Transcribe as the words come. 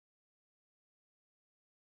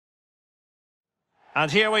And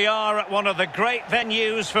here we are at one of the great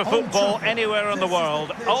venues for football anywhere in the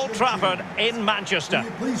world, Old Trafford in Manchester.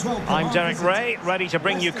 I'm Derek Ray, ready to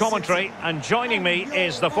bring you commentary, and joining me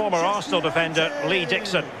is the former Arsenal defender Lee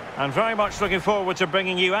Dixon. And very much looking forward to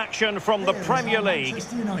bringing you action from the Premier League.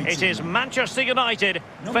 It is Manchester United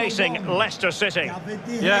facing Leicester City.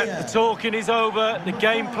 Yeah, the talking is over, the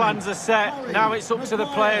game plans are set. Now it's up to the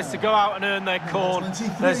players to go out and earn their corn.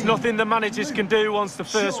 There's nothing the managers can do once the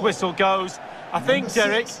first whistle goes. I think,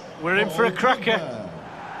 Derek, we're in for a cracker.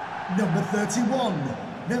 Number 31,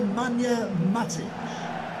 Nemanja Matic.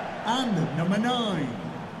 And number 9,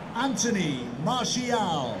 Anthony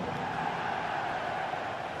Martial.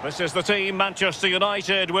 This is the team Manchester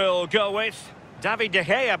United will go with. David De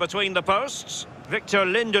Gea between the posts. Victor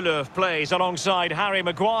Lindelöf plays alongside Harry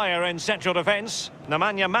Maguire in central defence.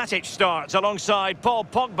 Nemanja Matic starts alongside Paul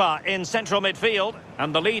Pogba in central midfield.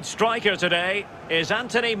 And the lead striker today is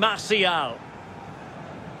Anthony Martial.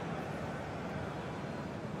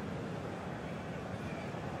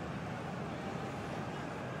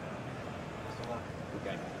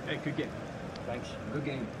 Good game. Thanks. Good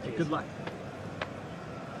game. Good luck.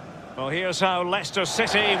 Well, here's how Leicester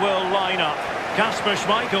City will line up. Kasper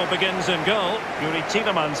Schmeichel begins in goal. Yuri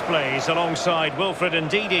Tielemans plays alongside Wilfred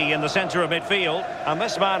Ndidi in the centre of midfield. And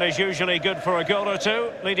this man is usually good for a goal or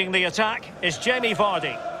two. Leading the attack is Jamie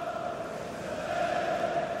Vardy.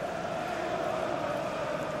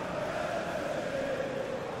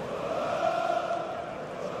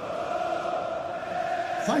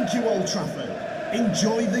 Thank you, Old Trafford.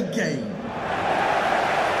 Enjoy the game.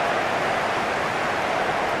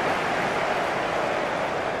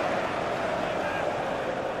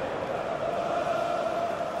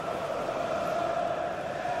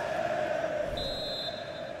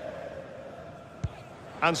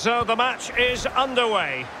 And so the match is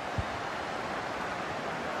underway.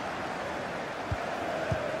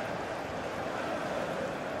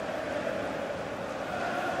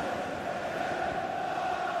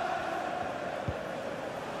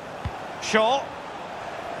 Shaw.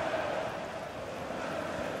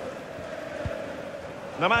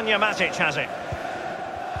 Nemanja Matic has it.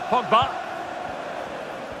 Pogba.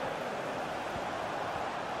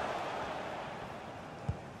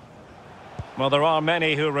 Well, there are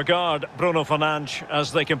many who regard Bruno Fernandes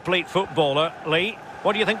as the complete footballer. Lee,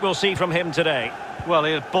 what do you think we'll see from him today? Well,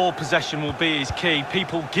 his ball possession will be his key.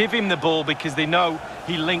 People give him the ball because they know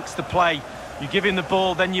he links the play. You give him the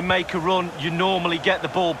ball, then you make a run, you normally get the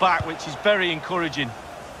ball back, which is very encouraging.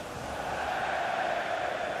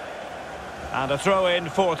 And a throw-in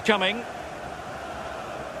forthcoming.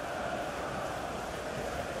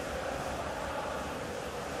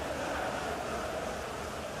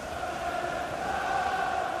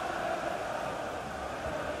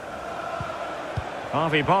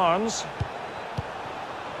 Harvey Barnes.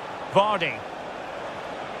 Vardy.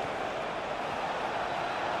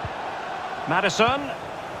 Maddison.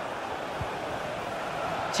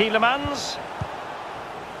 Tielemans.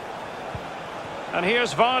 And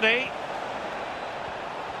here's Vardy.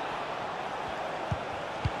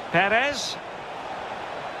 Perez.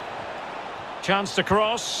 Chance to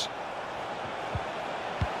cross.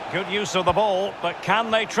 Good use of the ball, but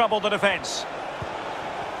can they trouble the defence?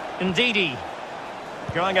 Ndidi.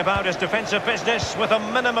 Going about his defensive business with a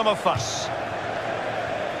minimum of fuss.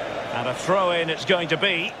 And a throw-in it's going to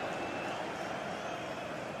be.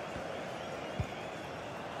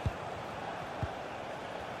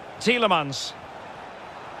 Tielemans.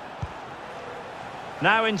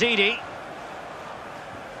 Now Ndidi.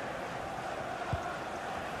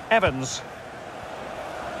 Evans.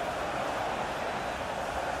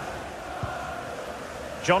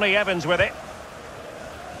 Johnny Evans with it.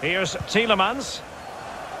 Here's Tielemans.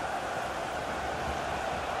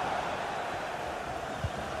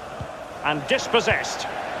 And dispossessed.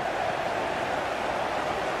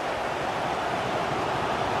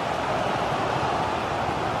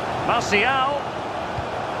 Martial.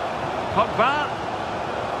 Pogba.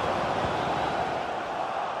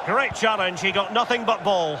 Great challenge, he got nothing but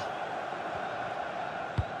ball.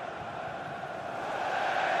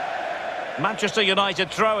 Manchester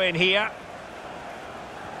United throw in here.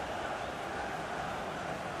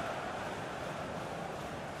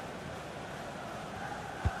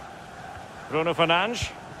 Bruno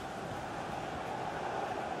Fernandes.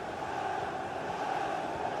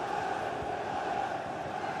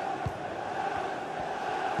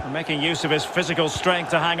 Making use of his physical strength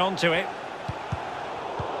to hang on to it.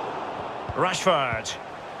 Rashford.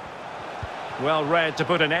 Well read to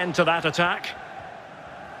put an end to that attack.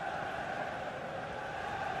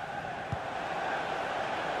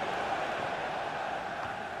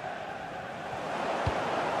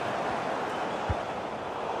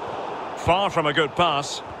 Far from a good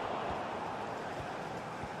pass.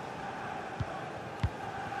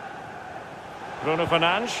 Bruno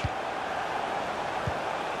Fernandes.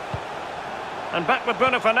 And back with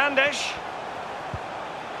Bruno Fernandes.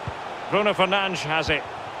 Bruno Fernandes has it.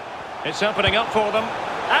 It's opening up for them.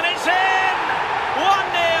 And it's in!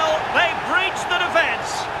 1-0. They've breached the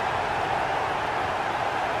defence.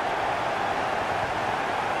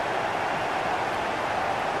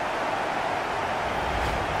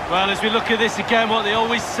 Well, as we look at this again, what they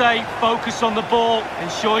always say, focus on the ball,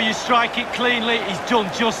 ensure you strike it cleanly. He's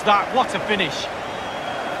done just that. What a finish.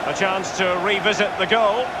 A chance to revisit the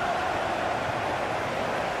goal.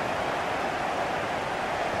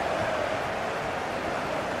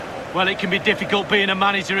 Well, it can be difficult being a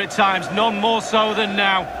manager at times, none more so than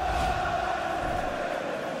now.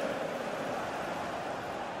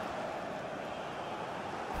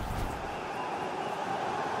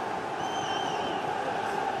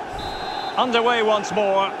 Underway once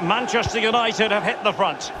more. Manchester United have hit the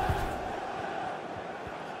front.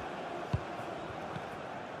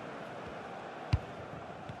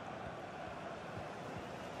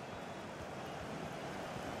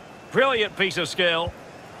 Brilliant piece of skill.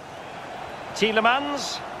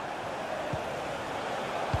 Tielemans.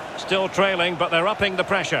 Still trailing, but they're upping the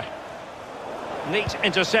pressure. Neat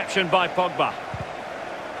interception by Pogba.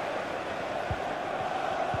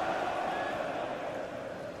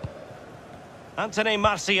 Anthony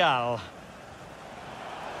Martial.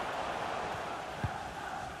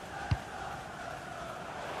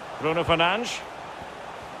 Bruno Fernandes.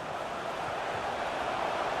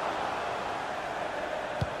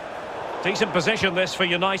 Decent position this for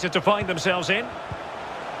United to find themselves in.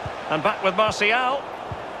 And back with Martial.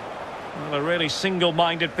 Well, a really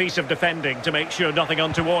single-minded piece of defending to make sure nothing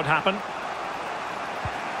untoward happened.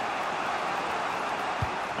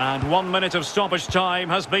 And 1 minute of stoppage time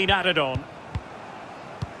has been added on.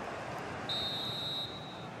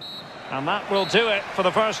 And that will do it for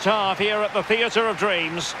the first half here at the Theatre of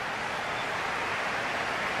Dreams.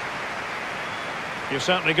 You've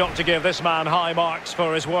certainly got to give this man high marks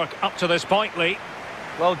for his work up to this point, Lee.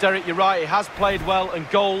 Well, Derek, you're right. He has played well, and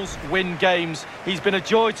goals win games. He's been a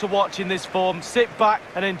joy to watch in this form. Sit back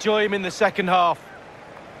and enjoy him in the second half.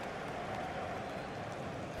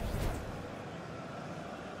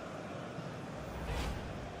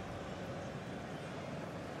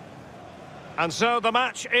 And so the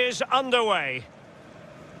match is underway.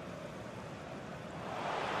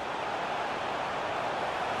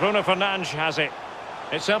 Bruno Fernandes has it.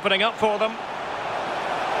 It's opening up for them.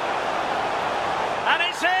 And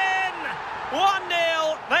it's in!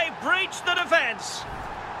 1-0. They've breached the defence.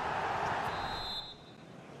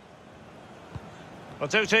 The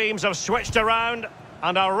two teams have switched around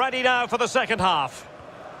and are ready now for the second half.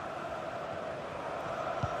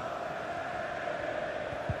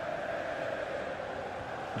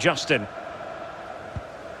 Justin.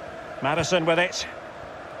 Maddison with it.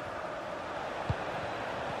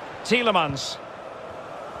 Tielemans.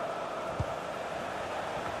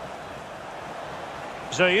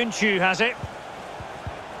 Zayuncu has it.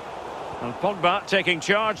 And Pogba taking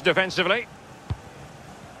charge defensively.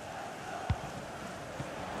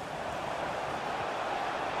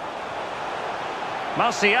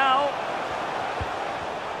 Martial.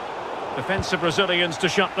 Defensive Brazilians to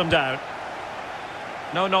shut them down.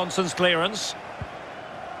 No-nonsense clearance.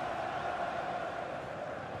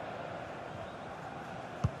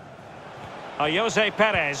 Jose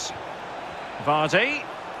Perez. Vardy.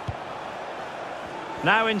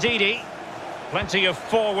 Now Ndidi. Plenty of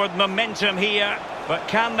forward momentum here, but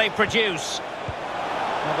can they produce?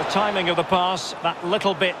 Now the timing of the pass, that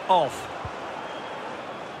little bit off.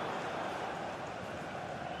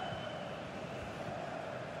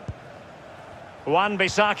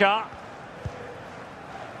 Wan-Bissaka.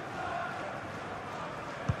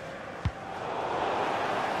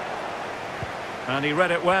 And he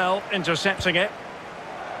read it well, intercepting it.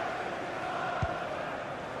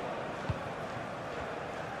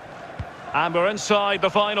 And we're inside the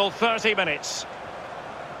final 30 minutes.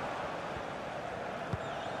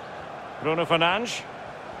 Bruno Fernandes.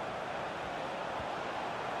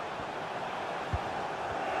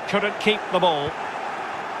 Couldn't keep the ball.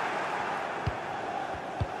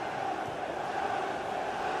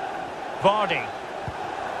 Vardy.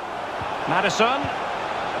 Maddison.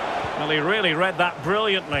 Well, he really read that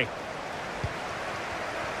brilliantly.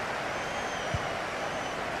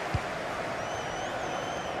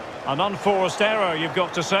 An unforced error, you've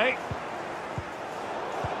got to say.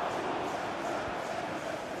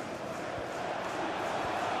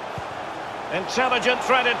 Intelligent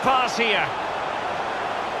threaded pass here.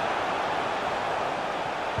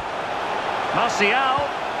 Martial.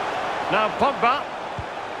 Now Pogba.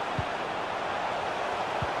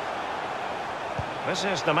 This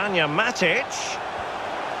is Nemanja Matic.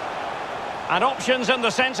 And options in the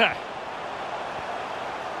centre.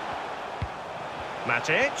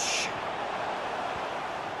 Matic.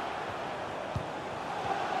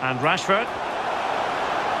 And Rashford.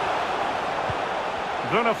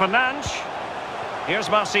 Bruno Fernandes. Here's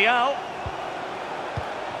Martial.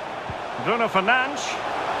 Bruno Fernandes.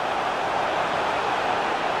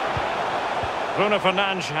 Bruno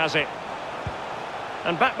Fernandes has it.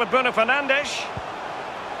 And back with Bruno Fernandes.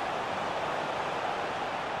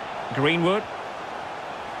 Greenwood.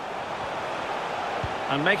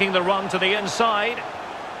 And making the run to the inside.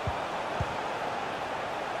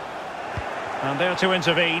 And there to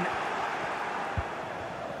intervene.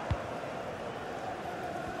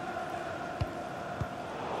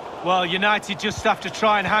 Well, United just have to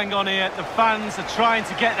try and hang on here. The fans are trying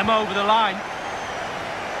to get them over the line.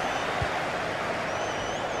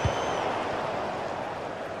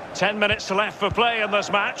 Ten minutes left for play in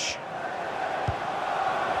this match.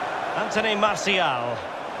 Anthony Martial.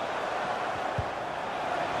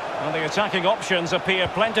 And the attacking options appear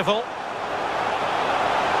plentiful.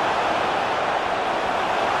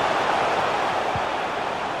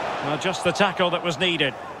 Well, just the tackle that was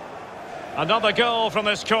needed. Another goal from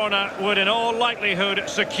this corner would in all likelihood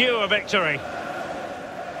secure victory.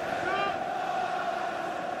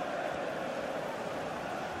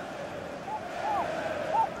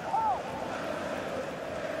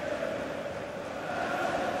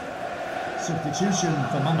 Substitution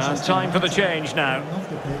for Manchester. And time for the change now. Off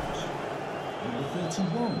the pitch, number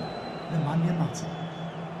 31, Nemanja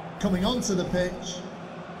Matic. Coming onto the pitch,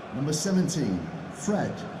 number 17,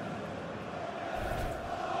 Fred.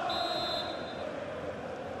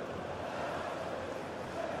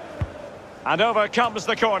 And over comes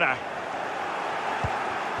the corner.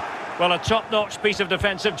 Well, a top-notch piece of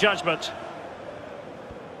defensive judgment.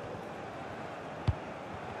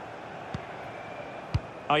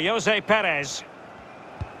 Jose Perez.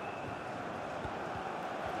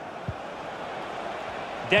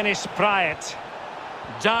 Dennis Praet.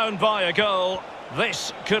 Down by a goal.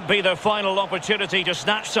 This could be the final opportunity to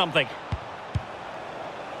snatch something.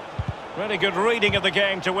 Really good reading of the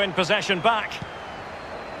game to win possession back.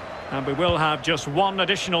 And we will have just one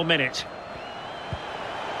additional minute.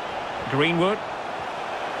 Greenwood.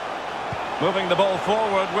 Moving the ball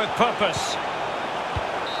forward with purpose.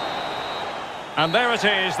 And there it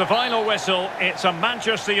is, the final whistle. It's a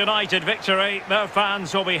Manchester United victory. Their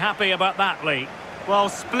fans will be happy about that, Lee. Well,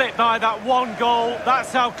 split by that one goal.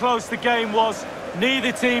 That's how close the game was.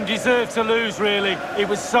 Neither team deserved to lose, really. It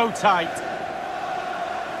was so tight.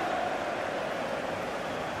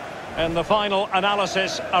 In the final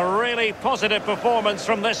analysis, a really positive performance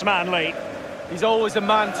from this man, Lee. He's always a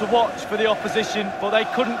man to watch for the opposition, but they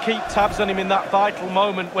couldn't keep tabs on him in that vital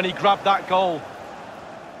moment when he grabbed that goal.